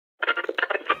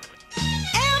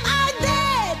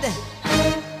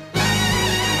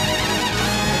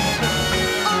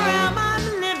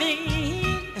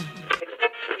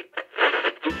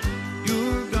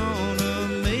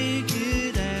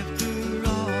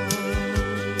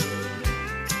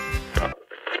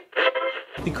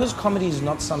because comedy is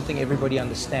not something everybody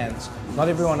understands, not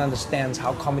everyone understands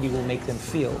how comedy will make them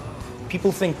feel.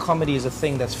 People think comedy is a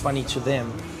thing that's funny to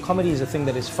them. Comedy is a thing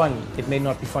that is funny. It may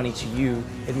not be funny to you.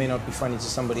 It may not be funny to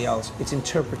somebody else. It's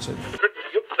interpreted.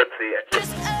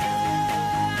 Just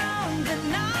on the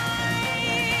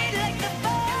night, like the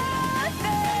 4th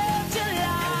of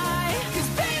July. 'Cause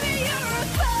baby, you're a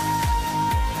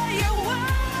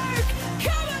firework.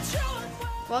 Come on, show 'em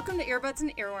what. Welcome to Earbuds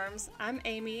and Earworms. I'm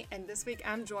Amy, and this week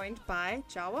I'm joined by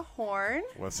Jawa Horn.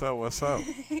 What's up? What's up?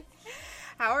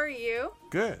 How are you?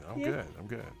 Good. I'm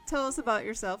good. Tell us about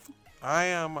yourself. I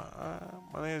am.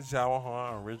 My name is Jawa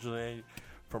Horn. I'm originally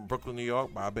from Brooklyn, New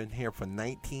York, but I've been here for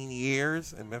 19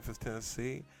 years in Memphis,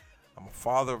 Tennessee. I'm a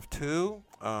father of two.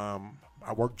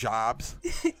 I work jobs.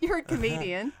 You're a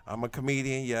comedian. I'm a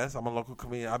comedian. Yes, I'm a local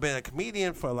comedian. I've been a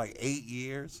comedian for like 8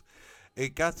 years.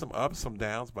 It got some ups, some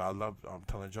downs, but I love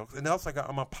telling jokes. And also,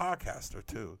 I'm a podcaster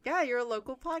too. Yeah, you're a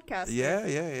local podcaster.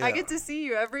 Yeah. I get to see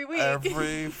you every week.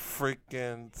 Every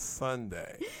freaking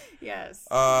Sunday. Yes.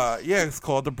 Yeah, it's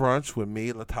called The Brunch with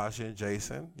me, Latasha, and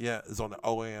Jason. Yeah, it's on the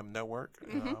OAM network.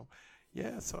 Mm-hmm.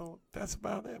 Yeah, so that's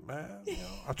about it, man.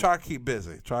 I try to keep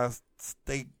busy. Try to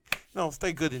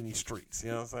stay good in these streets. You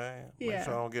know what I'm saying? Yeah. Make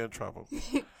sure I don't get in trouble.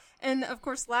 And, of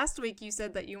course, last week you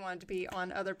said that you wanted to be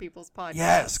on other people's podcasts.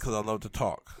 Yes, because I love to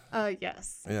talk.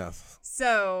 Yes. Yes.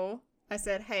 So, I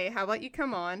said, hey, how about you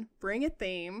come on, bring a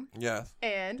theme, Yes.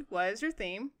 and what is your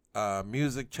theme?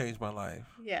 Music changed my life.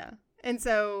 Yeah. And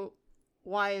so,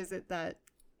 why is it that,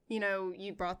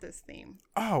 you brought this theme?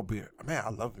 Oh, man,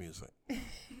 I love music.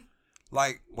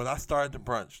 Like, when I started The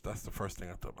Brunch, that's the first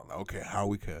thing I thought about. Like, okay, how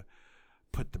we could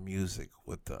put the music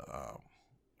with the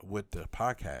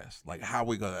podcast, like how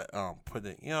we gonna put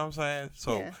it, you know what I'm saying?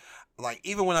 So Yeah. like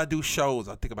even when I do shows,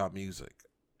 I think about music,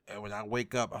 and when I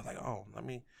wake up, I'm like, oh, let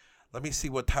me see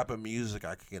what type of music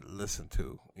I can listen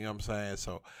to, you know what I'm saying?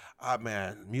 So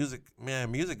music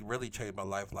really changed my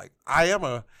life. Like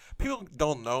people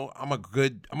don't know I'm a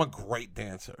great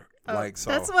dancer. That's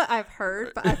what I've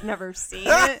heard, but I've never seen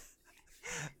it.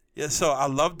 Yeah, so I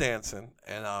love dancing,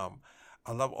 and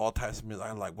I love all types of music.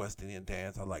 I like West Indian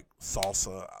dance. I like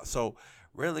salsa. So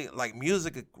really, like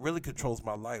music, it really controls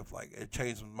my life. Like it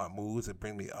changes my moods. It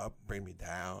bring me up, bring me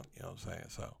down. You know what I'm saying?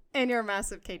 So. And you're a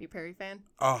massive Katy Perry fan?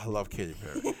 Oh, I love Katy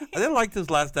Perry. I didn't like this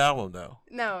last album though.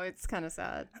 No, it's kind of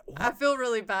sad. What? I feel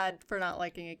really bad for not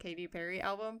liking a Katy Perry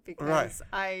album because Right.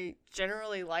 I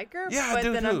generally like her. Yeah, I but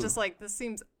do then I'm too. just like, this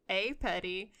seems A,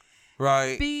 petty.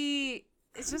 Right. B,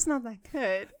 it's just not that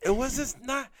good. It was just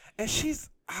not, and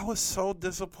I was so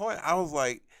disappointed. I was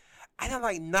like, I didn't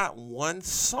like not one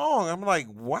song. I'm like,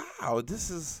 wow, this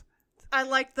is. I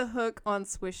like the hook on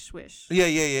Swish Swish.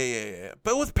 Yeah.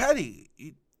 But it was petty.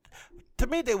 To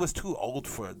me, they was too old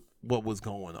for what was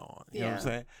going on. You know what I'm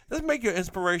saying? Let's make your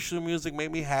inspirational music,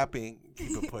 make me happy, and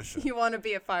keep it pushing. You want to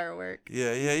be a firework.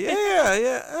 Yeah.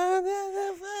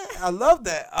 I love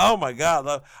that. Oh my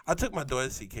God, I took my daughter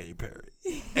to see Katy Perry.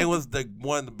 It was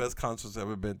one of the best concerts I've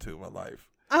ever been to in my life.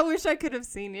 I wish I could have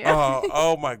seen you.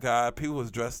 Oh my God, people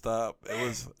was dressed up.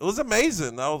 It was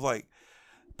amazing. I was like,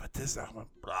 but this album,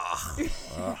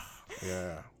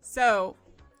 yeah. So,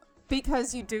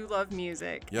 because you do love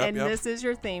music, Yep. this is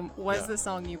your theme, what's the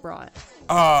song you brought?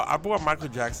 I bought Michael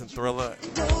Jackson Thriller.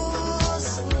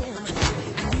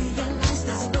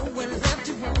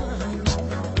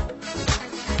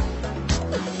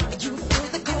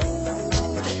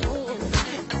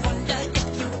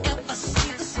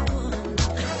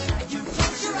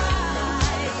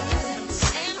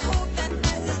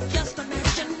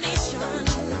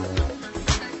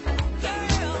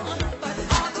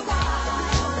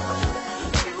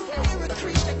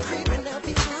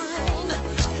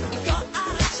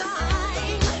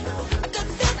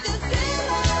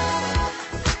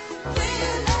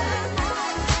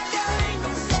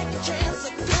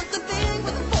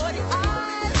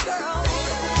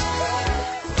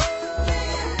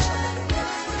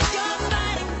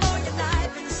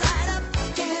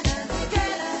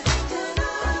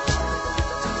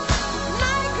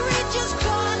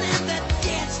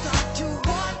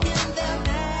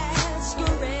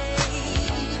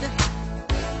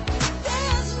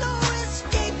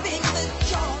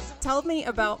 Tell me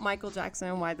about Michael Jackson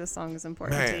and why this song is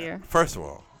important to you. First of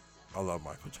all, I love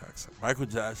Michael Jackson. Michael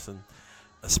Jackson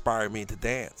inspired me to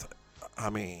dance. I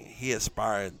mean, he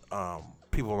inspired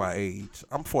people my age.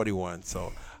 I'm 41,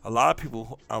 so a lot of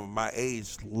people my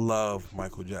age love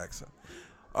Michael Jackson.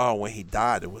 When he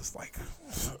died, it was like,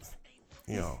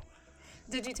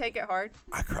 Did you take it hard?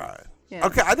 I cried. Yeah.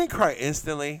 Okay, I didn't cry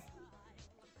instantly,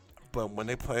 but when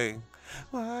they play,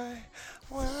 why,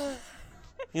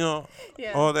 you know,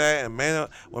 Yeah. all that. And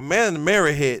when Man in the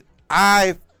Mirror hit,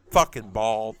 I fucking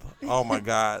bawled. Oh my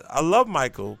God, I love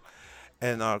Michael,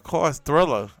 and of course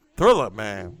Thriller,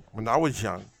 man. When I was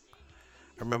young,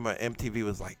 I remember MTV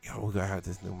was like, "Yo, we're gonna have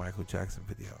this new Michael Jackson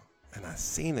video," and I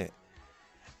seen it,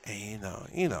 and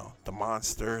you know, the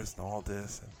monsters and all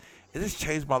this, and it just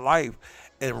changed my life.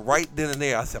 And right then and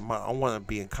there, I said, I want to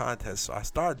be in contests, so I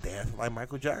started dancing like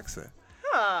Michael Jackson.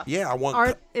 Huh. Yeah, I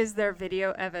want. Is there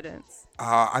video evidence?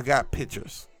 I got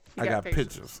pictures. You I got got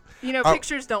pictures. You know, Oh.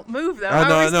 pictures don't move though. I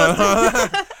How are we know,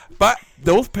 supposed to- But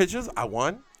those pictures, I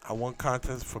won. I won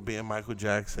contests for being Michael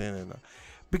Jackson, and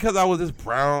because I was this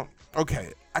brown.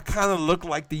 Okay, I kind of looked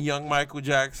like the young Michael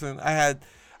Jackson. I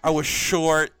was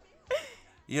short.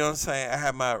 You know what I'm saying? I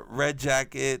had my red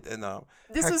jacket and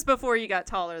This was before you got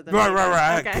taller than right. me.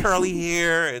 I Okay. had curly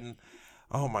hair and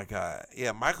oh my God,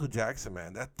 yeah, Michael Jackson,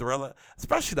 man, that Thriller,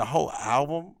 especially the whole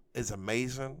album is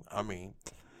amazing. I mean,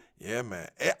 yeah, man.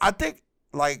 I think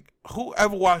like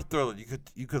whoever watched Thriller,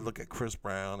 you could look at Chris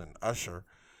Brown and Usher.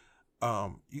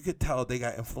 You could tell they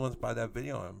got influenced by that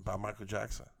video and by Michael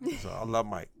Jackson. So I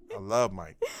love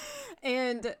Mike.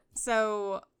 And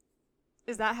so,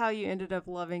 is that how you ended up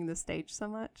loving the stage so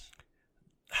much?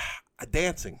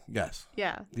 Dancing, yes,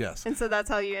 Yeah. yes. And so that's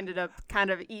how you ended up kind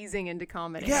of easing into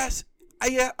comedy. Yes,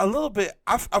 yeah, a little bit.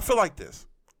 I feel like this.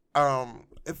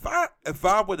 If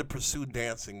I would have pursued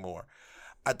dancing more,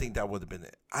 I think that would have been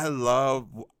it. I go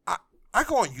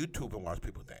on YouTube and watch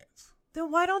people dance.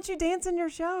 Then why don't you dance in your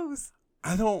shows?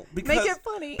 I don't because Make it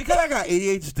funny. because I got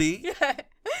ADHD, Yeah.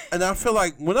 and I feel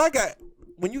like when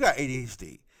you got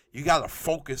ADHD, you got to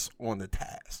focus on the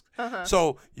task. Uh-huh.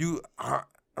 So you are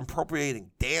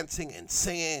appropriating dancing and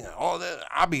singing and all that.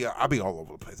 I'll be all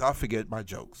over the place. I'll forget my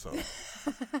jokes. So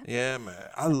yeah, man,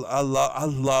 I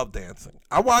love dancing.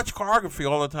 I watch choreography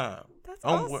all the time. That's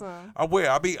I'm awesome.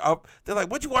 I'll be up. They're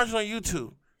like, "What you watching on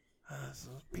YouTube?"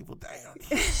 People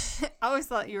dance. I always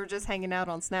thought you were just hanging out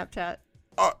on Snapchat.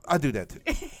 Oh, I do that too.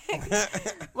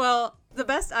 Well, the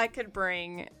best I could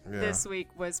bring Yeah. this week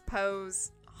was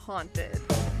Poe's Haunted.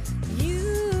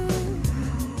 You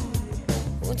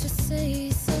won't you say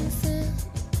something?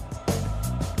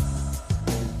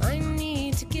 I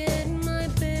need to get my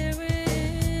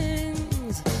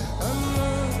bearings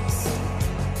amongst,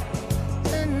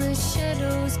 and the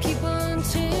shadows keep on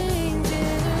changing.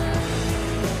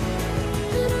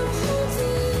 And I'm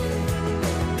haunted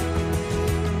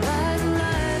by the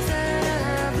lives that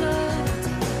I've loved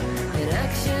and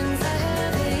actions I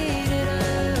have hated.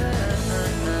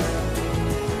 I'm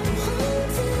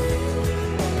haunted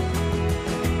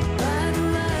by the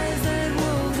lies that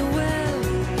wove the web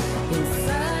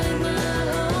inside my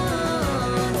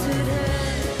haunted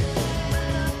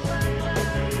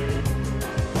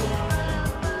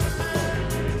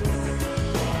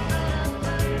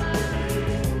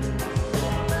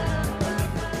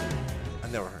I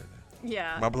never heard that.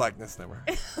 Yeah. My blackness never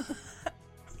heard.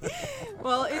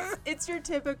 Well, it's your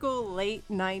typical late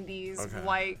 90s Okay.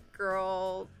 white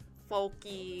girl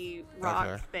folky rock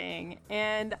Okay. thing.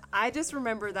 And I just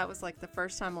remember that was like the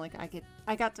first time like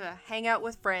I got to hang out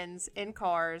with friends in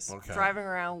cars, Okay. driving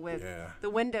around with Yeah. the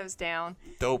windows down.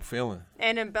 Dope feeling.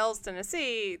 And in Bells,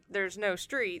 Tennessee, there's no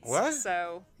streets. What?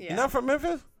 So, yeah. You're not from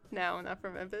Memphis? No, not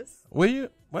from Memphis. Where you?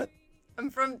 What? I'm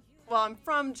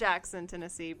from Jackson,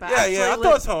 Tennessee, but Yeah, actually yeah. I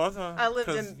lived- thought so. I lived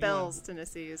 'Cause, in you know, Bells,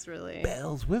 Tennessee. Is really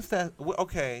Bells. What's that?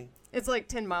 Okay. it's like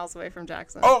 10 miles away from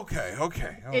Jackson. Okay.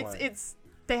 Okay. All right. It's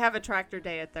they have a tractor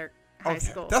day at their high Okay.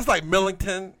 school. That's like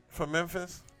Millington from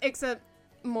Memphis. Except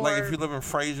more. Like if you live in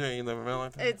Fraser and you live in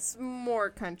Millington. it's more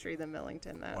country than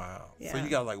Millington, though. Wow. So Yeah. you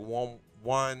got like one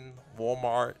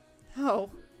Walmart. Oh,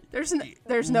 there's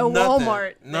no Nothing.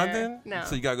 Walmart. there. Nothing. No.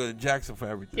 So you gotta go to Jackson for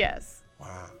everything. Yes.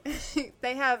 Wow.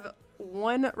 They have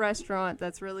one restaurant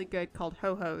that's really good called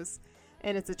Ho Ho's,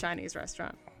 and it's a Chinese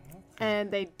restaurant. And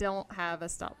they don't have a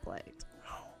stoplight.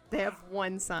 They have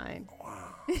one sign.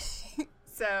 Wow.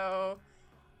 So,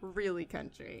 really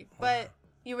country. But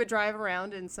you would drive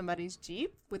around in somebody's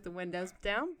Jeep with the windows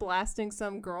down, blasting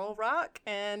some girl rock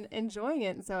and enjoying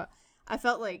it. And so I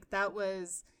felt like that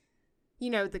was,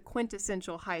 the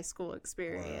quintessential high school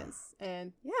experience.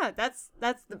 And yeah, that's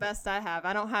the best I have.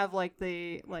 I don't have like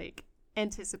the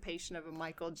anticipation of a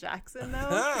Michael Jackson though,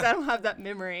 'cause I don't have that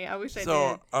memory. I wish I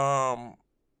So, did.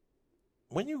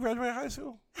 when you graduated high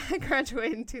school? I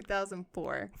graduated in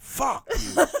 2004. Fuck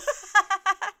you.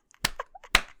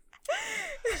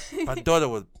 My daughter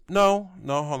was no.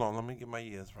 Hold on. Let me get my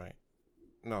years right.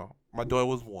 No, my daughter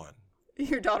was 1.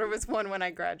 Your daughter was 1 when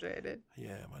I graduated.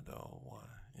 Yeah, my daughter was 1.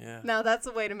 Yeah. Now that's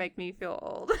a way to make me feel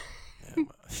old. Yeah,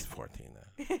 she's 14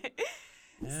 now.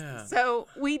 Yeah. So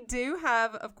we do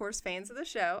have, of course, fans of the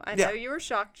show. I know Yeah. you were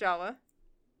shocked, Jawa.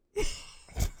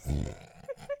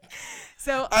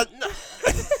 So No.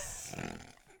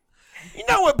 You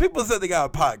know when people say they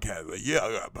got a podcast? Like, yeah,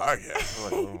 I got a podcast. I'm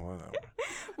like, oh, whatever.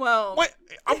 well, Wait,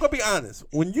 I'm gonna be honest.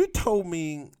 When you told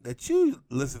me that you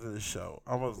listen to the show,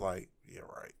 I was like, yeah,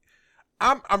 right.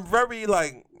 I'm very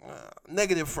like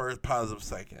negative first, positive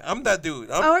second. I'm that dude.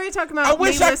 are you talking I about me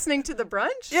wish I- listening to the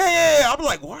brunch? Yeah. I'm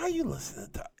like, why are you listening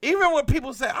to? Even when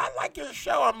people say I like your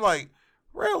show, I'm like,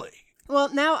 really?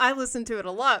 Well, now I listen to it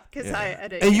a lot because I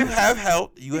edit. And you have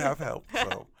helped. You have helped.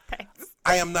 So Thanks.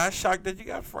 I am not shocked that you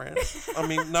got friends. I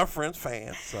mean, not friends,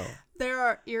 fans. So There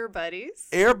are ear buddies.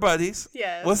 Air Buddies.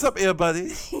 Yes. What's up, Air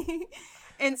Buddies?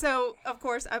 And so, of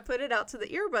course, I put it out to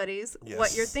the ear buddies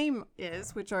what your Yes. theme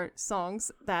is, which are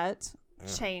songs that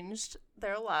changed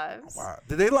their lives. Wow.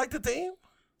 Did they like the theme?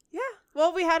 Yeah.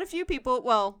 Well, we had a few people.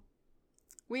 Well,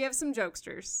 we have some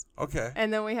jokesters, Okay.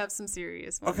 and then we have some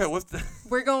serious ones. Okay. What's the?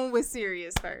 We're going with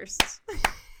serious first.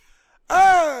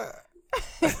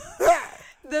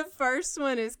 The first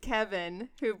one is Kevin,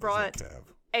 who brought Kev?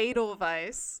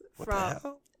 Edelweiss What the from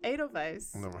hell?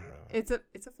 Edelweiss. Never heard of it.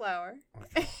 It's a flower,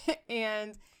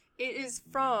 and it is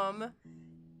from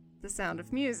The Sound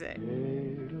of Music.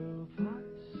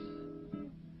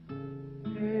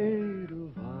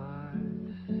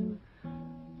 Edelweiss,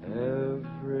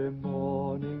 every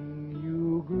morning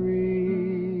you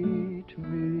greet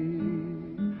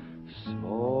me,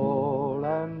 small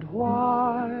and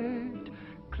white,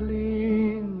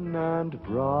 clean and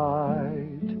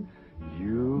bright.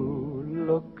 You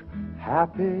look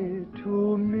happy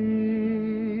to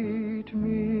meet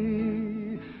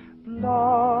me.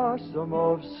 Blossom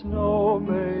of snow,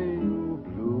 may you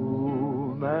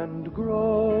bloom and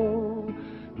grow,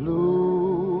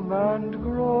 bloom and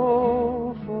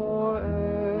grow forever.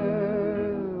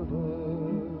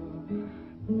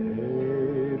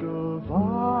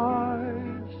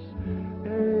 Edelweiss,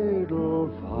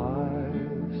 Edelweiss,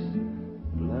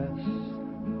 bless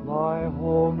my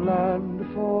homeland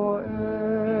forever.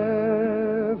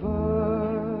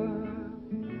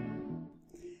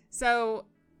 So,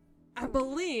 I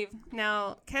believe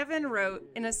now Kevin wrote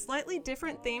in a slightly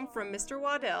different theme from Mr.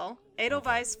 Waddell,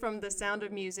 Edelweiss from The Sound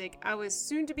of Music. I was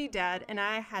soon to be dad, and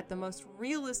I had the most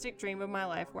realistic dream of my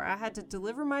life where I had to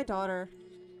deliver my daughter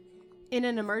in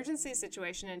an emergency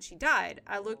situation, and she died.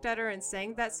 I looked at her and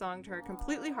sang that song to her,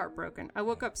 completely heartbroken. I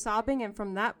woke up sobbing, and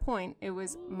from that point, it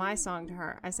was my song to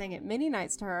her. I sang it many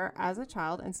nights to her as a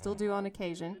child and still do on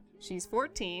occasion. She's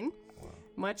 14.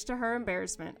 Much to her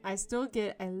embarrassment, I still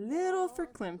get a little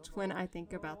verklempt when I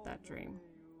think about that dream.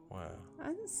 Wow.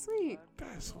 That's sweet.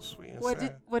 That's so sweet and What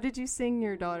sad. did you sing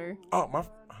your daughter? Oh,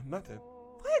 nothing.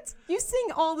 What? You sing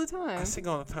all the time. I sing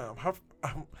all the time.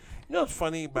 You know what's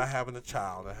funny about having a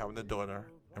child and having a daughter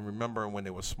and remembering when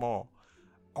they were small?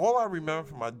 All I remember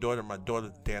from my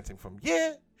daughter dancing from,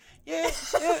 yeah.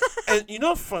 And you know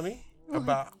what's funny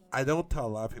about, I don't tell a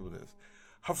lot of people this.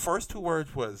 Her first two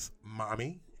words was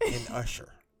mommy and usher.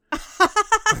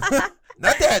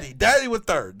 Not daddy. Daddy was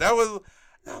third. I was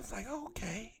like, oh,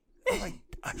 okay. I'm like,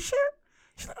 usher?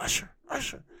 She's like,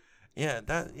 usher. Yeah,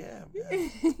 man.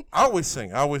 I always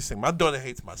sing. My daughter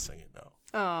hates my singing, though.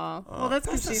 Oh, well, that's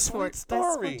because a she's sweet 14. story.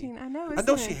 That's 14. I know. I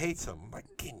know isn't she it? hates him. I'm like,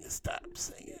 can you stop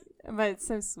singing? But it's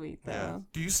so sweet, though. Yeah.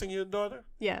 Do you sing your daughter?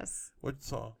 Yes. What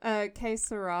song? Que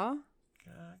Sera.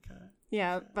 Okay.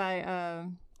 Yeah, by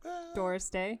Doris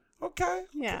Day. Okay.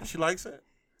 Yeah. She likes it?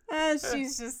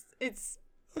 She's just,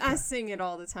 I sing it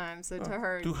all the time, so to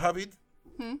her, Do hubby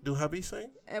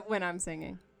sing? when I'm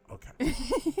singing. Okay.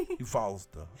 He follows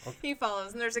the. Okay. He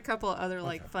follows, and there's a couple of other,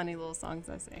 like, funny little songs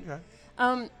I sing.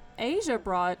 Okay. Asia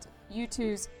brought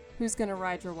U2's Who's Gonna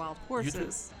Ride Your Wild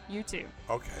Horses? U2.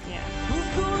 Okay. Yeah. Who's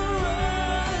gonna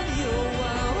ride your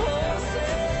wild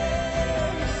horses?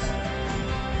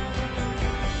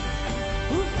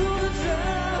 Who's gonna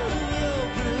drown your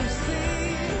blue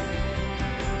sea?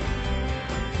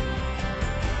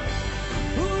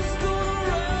 Who's gonna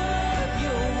ride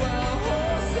your wild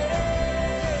horses?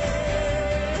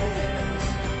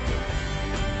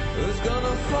 Who's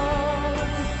gonna fall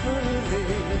at the foot of it?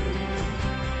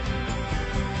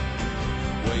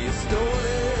 Well, you stole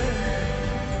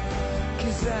it,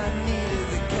 'cause I needed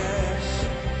the cash.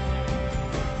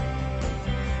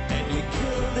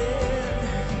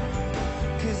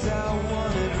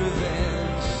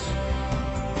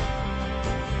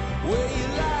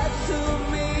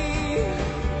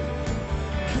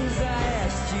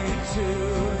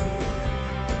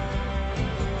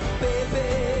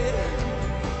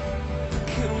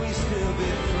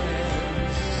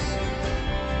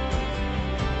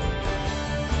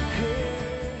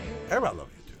 Everybody love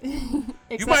YouTube. You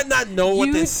Except might not know what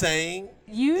you- they're saying.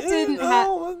 You Eh, didn't have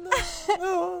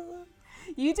no.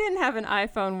 you didn't have an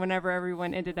iPhone whenever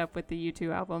everyone ended up with the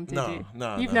U2 album, did No, you?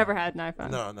 no, You've no. never had an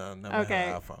iPhone. No, never Okay.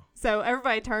 had an iPhone. So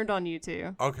everybody turned on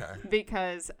U2 Okay.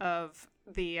 because of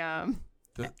the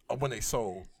When they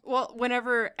sold. well,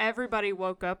 whenever everybody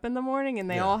woke up in the morning and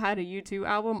they Yeah. all had a U2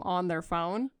 album on their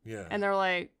phone, Yeah. and they're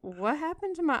like, "What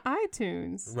happened to my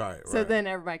iTunes?" Right, So right. then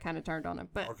everybody kind of turned on it.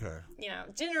 But Okay. you know,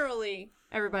 generally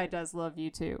everybody does love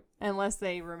U2 unless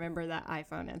they remember that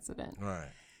iPhone incident. Right.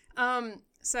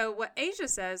 So what Asia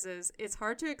says is it's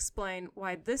hard to explain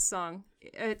why this song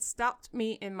it stopped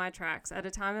me in my tracks at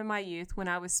a time in my youth when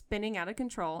I was spinning out of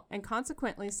control and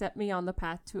consequently set me on the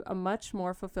path to a much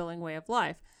more fulfilling way of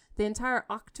life. The entire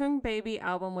Achtung Baby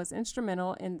album was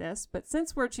instrumental in this, but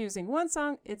since we're choosing one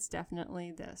song, it's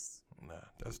definitely this. Nah,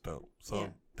 that's dope. So Yeah.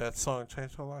 that song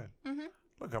changed her life. Mm-hmm.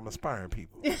 Look, I'm inspiring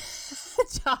people.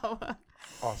 Jawa.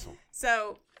 Awesome.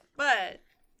 So, but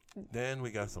Then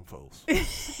we got some fools.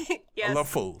 yes. I love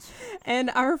fools. And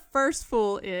our first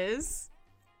fool is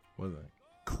What is that?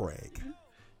 Craig.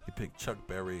 He picked Chuck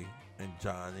Berry and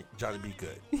Johnny B.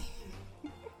 Good. He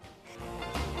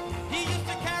used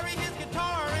to carry his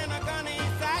guitar in a gunny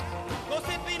sack, go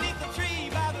sit beneath the tree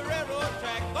by the railroad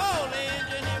track. Old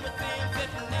engine, everything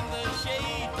sitting in the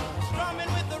shade, strumming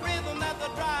with the rhythm that the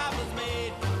drivers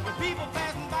made. When people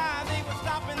passing by, they would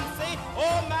stop and say,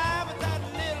 "Oh my, but that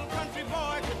little country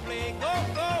boy could play." Go,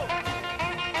 go,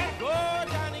 go,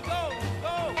 Johnny, go,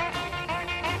 go,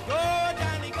 go,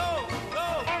 Johnny, go, go,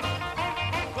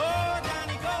 go,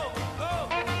 Johnny, go, go,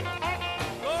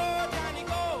 go, Johnny,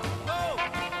 go, go.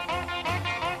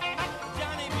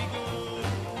 Johnny be good.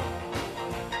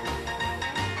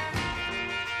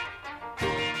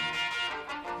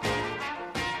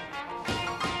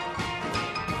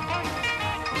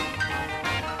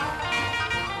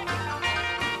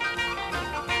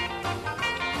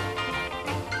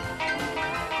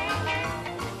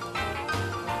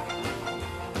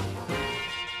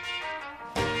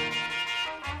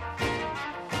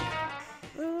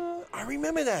 I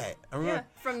remember that. I remember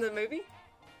yeah, from the movie.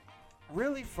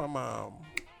 really from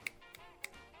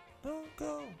don't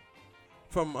go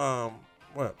from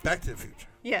what Back to the Future.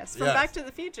 Yes, from Yes. Back to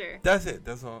the Future. That's it.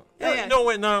 That's all. Yeah, Yeah, yeah.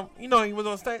 you know when he was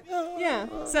on stage.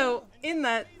 Yeah. So in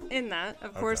that,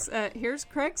 of course, here's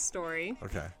Craig's story,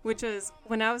 Okay. which is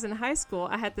when I was in high school,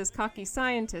 I had this cocky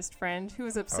scientist friend who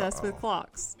was obsessed with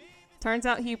clocks. Turns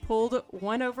out he pulled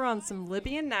one over on some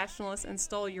Libyan nationalists and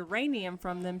stole uranium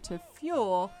from them to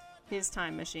fuel his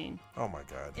time machine. Oh my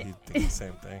God, he did the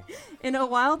same thing. In a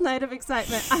wild night of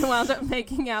excitement, I wound up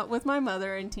making out with my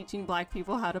mother and teaching black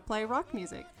people how to play rock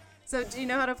music. So, do you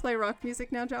know how to play rock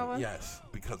music now, Jawa? Yes,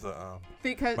 because of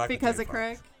Because Michael because J. of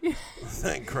Craig.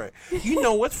 Thank Craig. You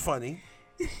know what's funny?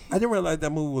 I didn't realize that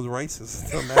movie was racist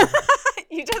until now.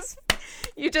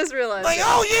 you just realized. Like, it.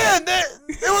 oh yeah,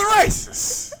 it was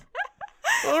racist.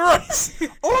 It was racist.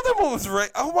 All the movies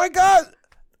racist. Oh my God,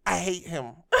 I hate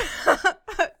him.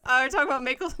 Are we talking about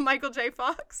Michael J.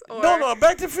 Fox? Or, No,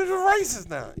 Back to the Future is racist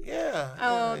now. Yeah.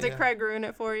 Oh, yeah, did yeah. Craig ruin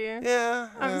it for you? Yeah.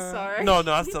 I'm sorry. No,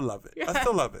 I still love it. I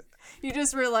still love it. You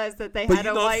just realized that they But had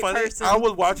you a know what's white funny? person. I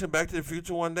was watching Back to the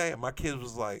Future one day, and my kids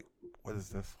was like, "What is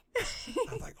this?"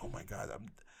 I was like, "Oh my God,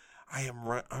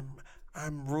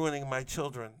 I'm ruining my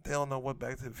children. They don't know what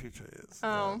Back to the Future is."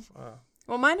 Oh. Yes,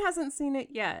 Well, mine hasn't seen it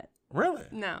yet. really?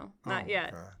 No, not Oh,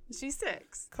 yet. okay. She's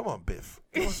 6. Come on, Biff.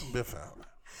 Give us some Biff out.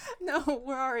 No,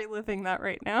 we're already living that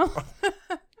right now.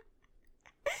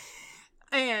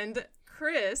 And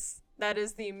Chris, that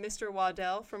is the Mr.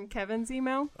 Waddell from Kevin's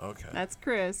email. Okay. That's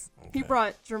Chris. He Okay.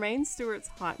 brought Jermaine Stewart's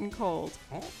Hot and Cold.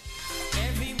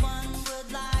 Everyone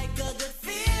would like a good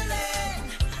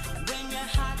feeling when you're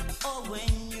hot or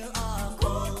when you are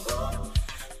cold.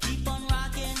 Keep on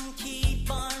rocking,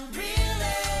 keep on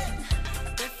reeling.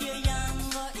 If you're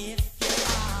young or if you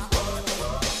are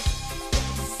old.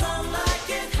 Some like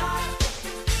it hot,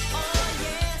 oh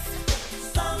yes.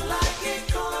 Some like it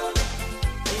cold.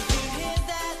 If you hear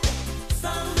that,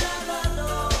 some never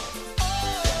know.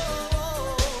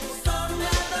 Oh, some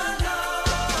never know.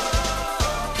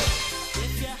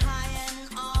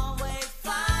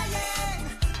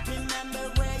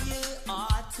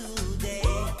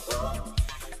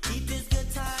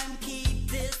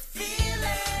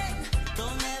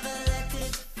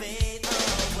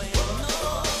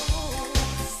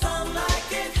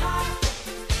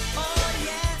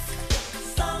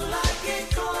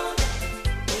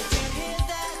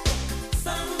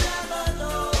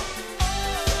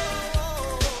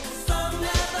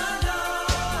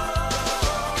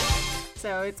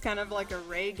 it's kind of like a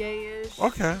reggae-ish,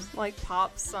 Okay. like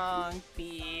pop song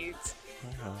beat.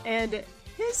 Okay. And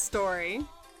his story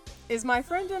is my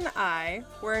friend and I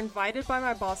were invited by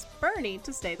my boss Bernie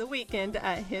to stay the weekend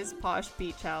at his posh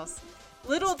beach house.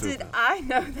 Little did Stupid. I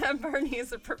know that Bernie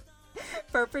is a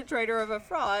perpetrator of a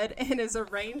fraud and is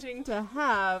arranging to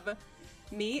have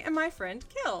me and my friend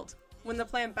killed. When the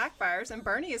plan backfires and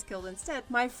Bernie is killed instead,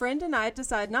 my friend and I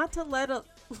decide not to let a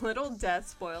little death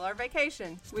spoil our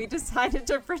vacation. We decided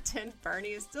to pretend Bernie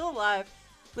is still alive,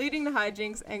 leading to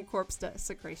hijinks and corpse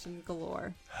desecration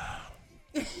galore.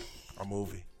 A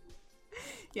movie.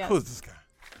 Yes. Who's this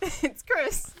guy? It's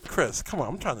Chris. Chris, come on.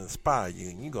 I'm trying to inspire you,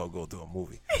 and you go do a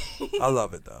movie. I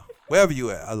love it, though. Wherever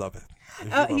you at, I love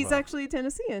it. He's actually a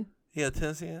Tennessean. Yeah,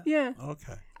 Tennessee? Yeah.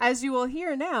 Okay. As you will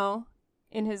hear now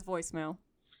in his voicemail.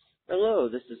 Hello,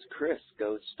 this is Chris,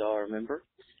 Gold Star member.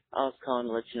 I was calling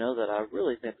to let you know that I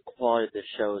really think the quality of this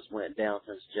show has went down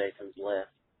since Jason's left.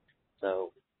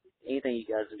 So, anything you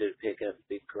guys can do to pick it up would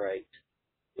be great.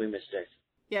 We miss Jason.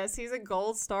 Yes, he's a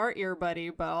gold star ear buddy,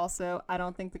 but also I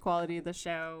don't think the quality of the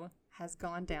show has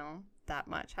gone down that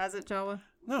much. Has it, Jawa?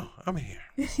 No, I'm here.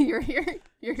 You're here.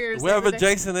 You're here. to Wherever save the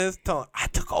day? Jason is, tell him I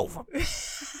took over.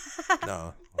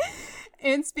 No.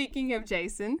 And speaking of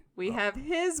Jason, we have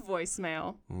his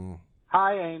voicemail.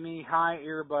 Hi, Amy. Hi,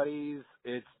 ear buddies.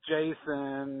 It's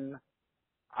Jason.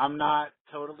 I'm not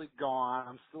totally gone.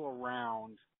 I'm still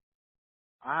around.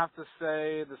 I have to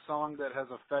say the song that has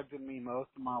affected me most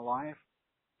in my life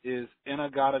is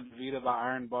Inagata Vida by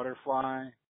Iron Butterfly.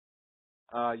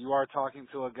 You are talking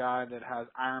to a guy that has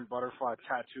Iron Butterfly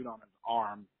tattooed on his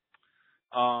arm.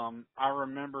 I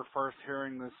remember first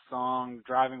hearing this song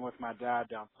driving with my dad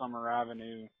down Summer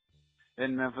Avenue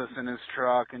in Memphis in his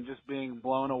truck and just being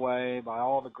blown away by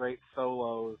all the great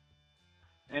solos.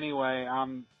 Anyway,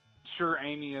 I'm sure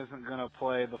Amy isn't going to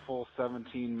play the full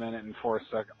 17-minute and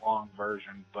 4-second long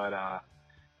version, but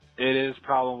it is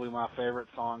probably my favorite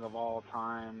song of all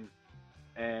time,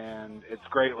 and it's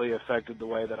greatly affected the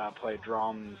way that I play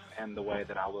drums and the way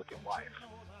that I look at life.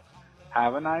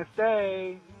 Have a nice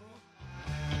day.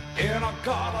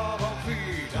 Inagata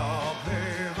Vida,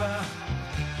 baby.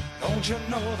 Don't you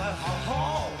know that I'll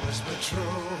always be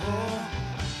true?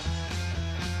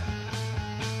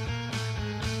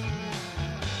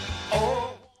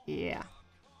 Oh. Yeah.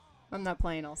 I'm not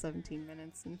playing all 17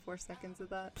 minutes and 4 seconds of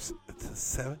that. It's a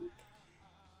 7.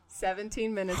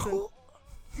 17 minutes. And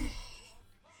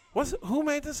Who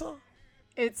made this song?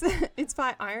 it's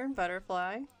by Iron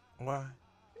Butterfly. Why?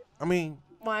 I mean,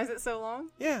 Why is it so long?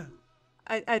 yeah.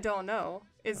 I don't know.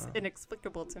 It's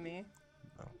inexplicable to me.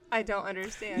 I don't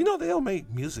understand. You know, they don't make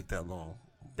music that long.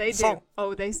 they do. song-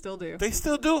 Oh, they still do. They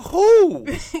still do? Who?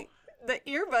 The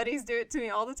ear buddies do it to me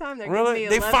all the time. They're Really? giving me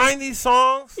They 11 find these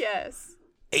songs? Yes.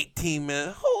 18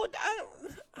 minutes. Who? I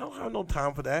don't have no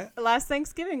time for that. Last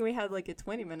Thanksgiving we had like a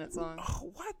 20-minute song.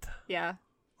 Oh, what? Yeah.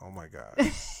 Oh, my God.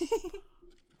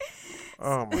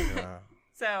 Oh, my God.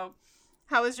 So,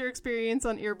 how was your experience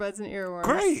on earbuds and earworms?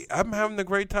 Great. I'm having a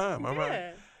great time.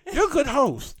 Good. You're a good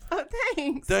host. Oh,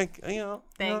 thanks. Thank You.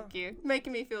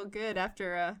 Making me feel good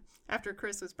after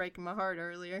Chris was breaking my heart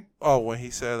earlier. Oh, when he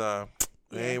said, it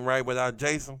Yeah. ain't right without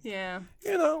Jason. Yeah.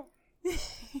 You know,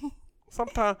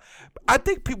 sometimes I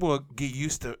think people get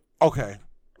used to. Okay,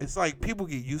 it's like people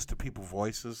get used to people's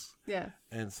voices, Yeah.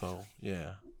 and so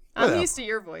yeah. I'm Whatever. used to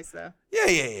your voice though.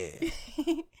 Yeah.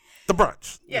 The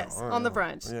brunch. Yes, Yeah, on the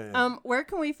brunch. Yeah. Where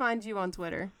can we find you on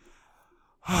Twitter?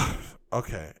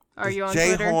 Okay. Are It's you on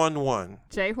Twitter? Jhorn1.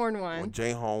 Jhorn1.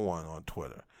 Jhorn1 on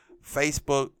Twitter.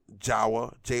 Facebook,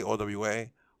 Jawa, Jowa,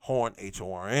 Horn,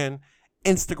 Horn.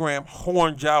 Instagram,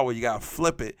 Horn Jawa. You gotta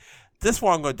flip it. This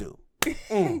one I'm gonna do.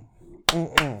 I'm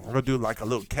gonna do like a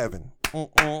little Kevin.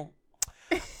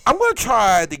 I'm gonna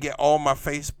try to get all my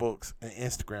Facebooks and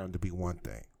Instagram to be one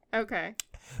thing. Okay.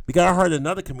 Because I heard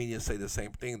another comedian say the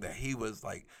same thing, that he was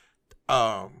like,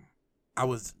 I'm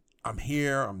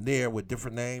here, I'm there with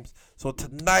different names. So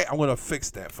tonight I'm gonna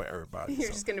fix that for everybody. You're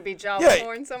So- just gonna be Jawa yeah,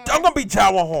 Horn somewhere. I'm gonna be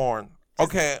Jawa Horn.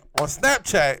 Okay, on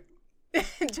Snapchat.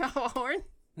 Jawa Horn.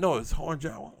 No, it's Horn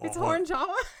Jawa. or It's Horn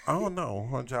Jawa. I don't know,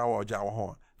 Horn Jawa or Jawa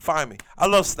Horn. Find me. I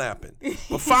love snapping.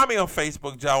 But find me on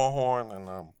Facebook, Jawa Horn,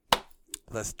 and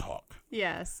let's talk.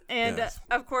 Yes, and Yes.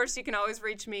 Of course you can always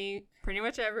reach me pretty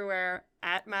much everywhere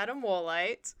at Madam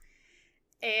Woolite.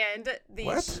 And the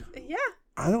What? yeah,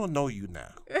 I don't know you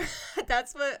now,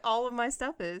 that's what all of my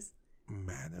stuff is.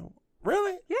 madam.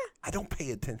 Really? Yeah. I don't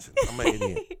pay attention. I'm an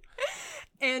idiot.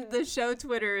 And the show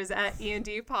Twitter is at END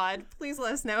Pod. Please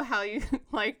let us know how you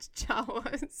liked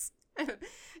Jawa's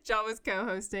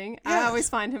co-hosting. I Yes. always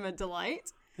find him a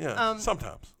delight. Yeah,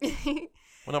 sometimes.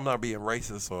 when I'm not being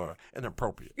racist or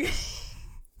inappropriate. It's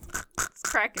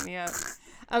cracking me up.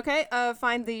 Okay,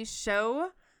 find the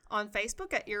show on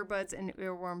Facebook at Earbuds and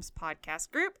Earworms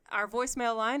Podcast Group. Our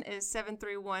voicemail line is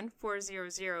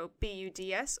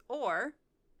 731-400-BUDS or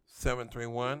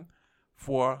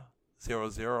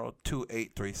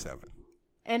 731-400-2837.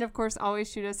 And of course,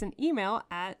 always shoot us an email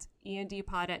at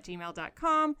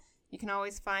endpod@gmail.com. You can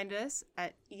always find us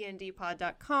at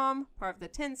endpod.com, part of the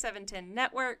 10710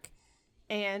 network.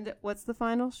 And what's the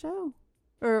final show?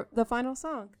 Or the final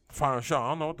song? Final show. I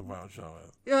don't know what the final show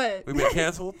is. What? We been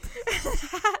canceled?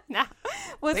 Nah.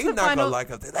 What's They the not final? gonna like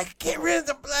us. They like, get rid of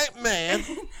the black man.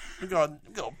 We're gonna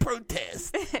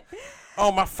protest.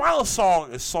 Oh, my final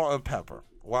song is Salt and Pepper.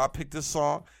 Why I picked this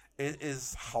song, it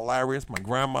is hilarious. My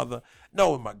great-grandmother,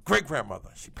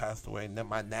 she passed away, and then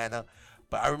my nana.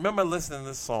 But I remember listening to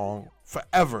this song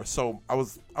forever. So I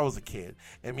was a kid,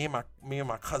 and me and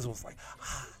my cousin was like,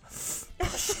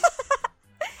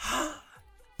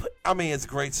 it's a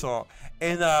great song.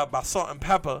 And by Salt and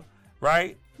Pepper,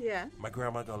 right? Yeah. My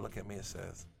grandma gonna look at me and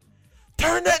says,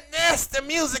 "Turn that nasty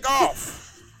music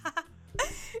off."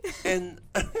 And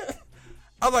I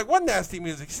was like, "What nasty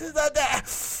music?" She said, "That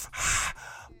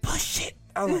push it."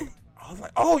 I was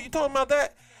like, "Oh, you talking about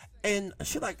that?" And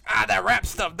she's like, "That rap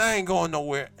stuff, that ain't going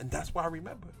nowhere." And that's why I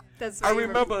remember. That's I what you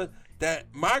remember that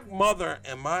my mother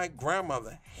and my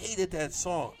grandmother hated that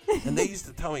song, and they used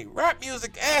to tell me, "Rap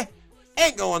music,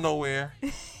 ain't going nowhere.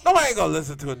 Nobody ain't gonna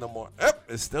listen to it no more." Yep,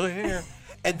 it's still here.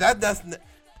 And that's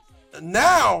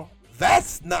now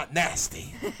that's not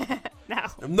nasty.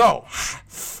 No,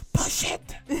 push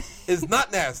it. It's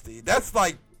not nasty. That's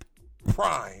like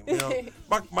prime. You know,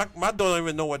 my daughter don't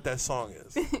even know what that song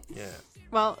is. Yeah.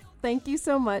 Well, thank you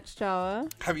so much,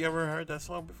 Jawa. Have you ever heard that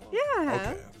song before? Yeah, I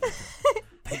have. Okay.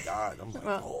 Thank God. I'm like,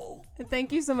 Well,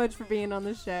 thank you so much for being on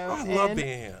the show. I love being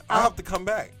here. I'll have to come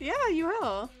back. Yeah, you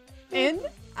will. And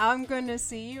I'm going to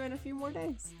see you in a few more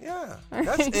days. Yeah. All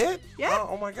That's right. it? Yeah.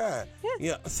 Oh my God.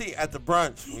 Yeah. See, at the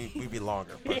brunch, we be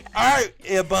longer. But, Yeah. All right,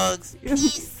 earbuds.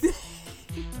 Peace.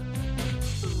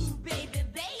 Ooh, baby,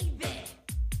 baby.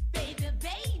 Baby,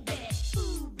 baby.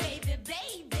 Ooh, baby,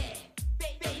 baby.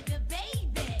 Baby,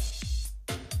 baby.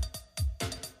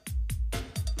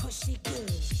 Push it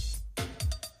good.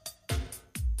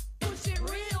 Push it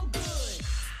real good.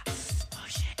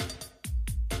 Push it.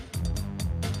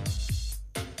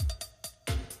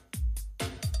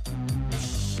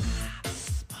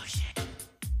 Push it.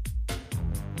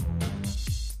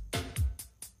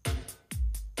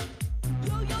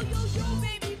 Yo, yo, yo, yo,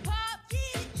 baby pop,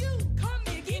 yeah, you come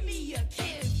here, give me a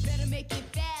kiss. Better make it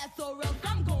fast or else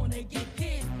I'm gonna get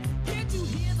pissed. Can't you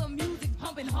hear the music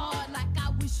pumping hard like I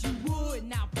wish you would?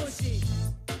 Now push it.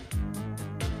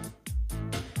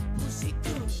 Push it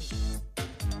good.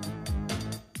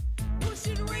 Push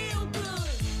it real good.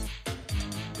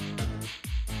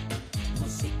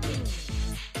 Push it good.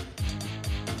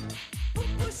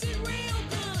 Push it real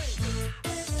good.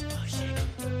 Push it.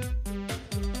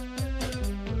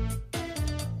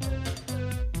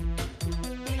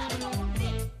 Get up on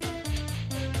it.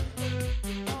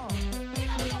 Get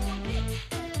up on it.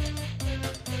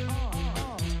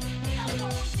 Get up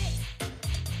on it.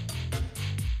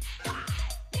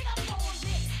 Get up on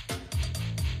it.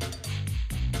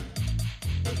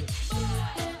 Boy,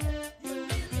 you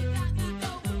really got me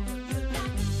going. You got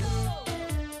me so.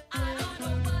 I don't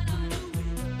know what I'm doing.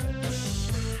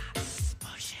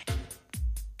 Push it.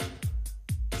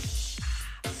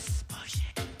 Push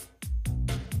it.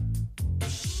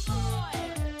 Boy,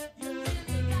 you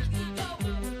really got me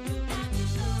going. You got me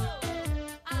so.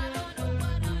 I don't know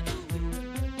what I'm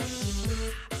doing. Push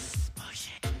it. Push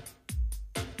it.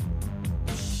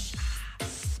 Push it. Push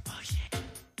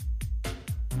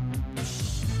it.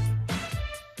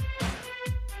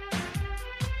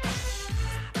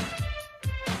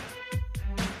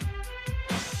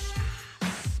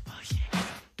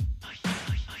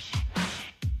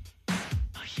 Push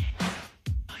it. Push it. Push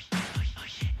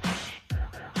it.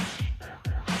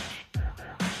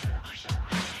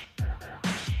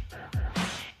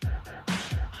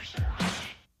 Push it.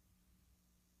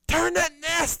 Turn that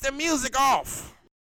nasty music off.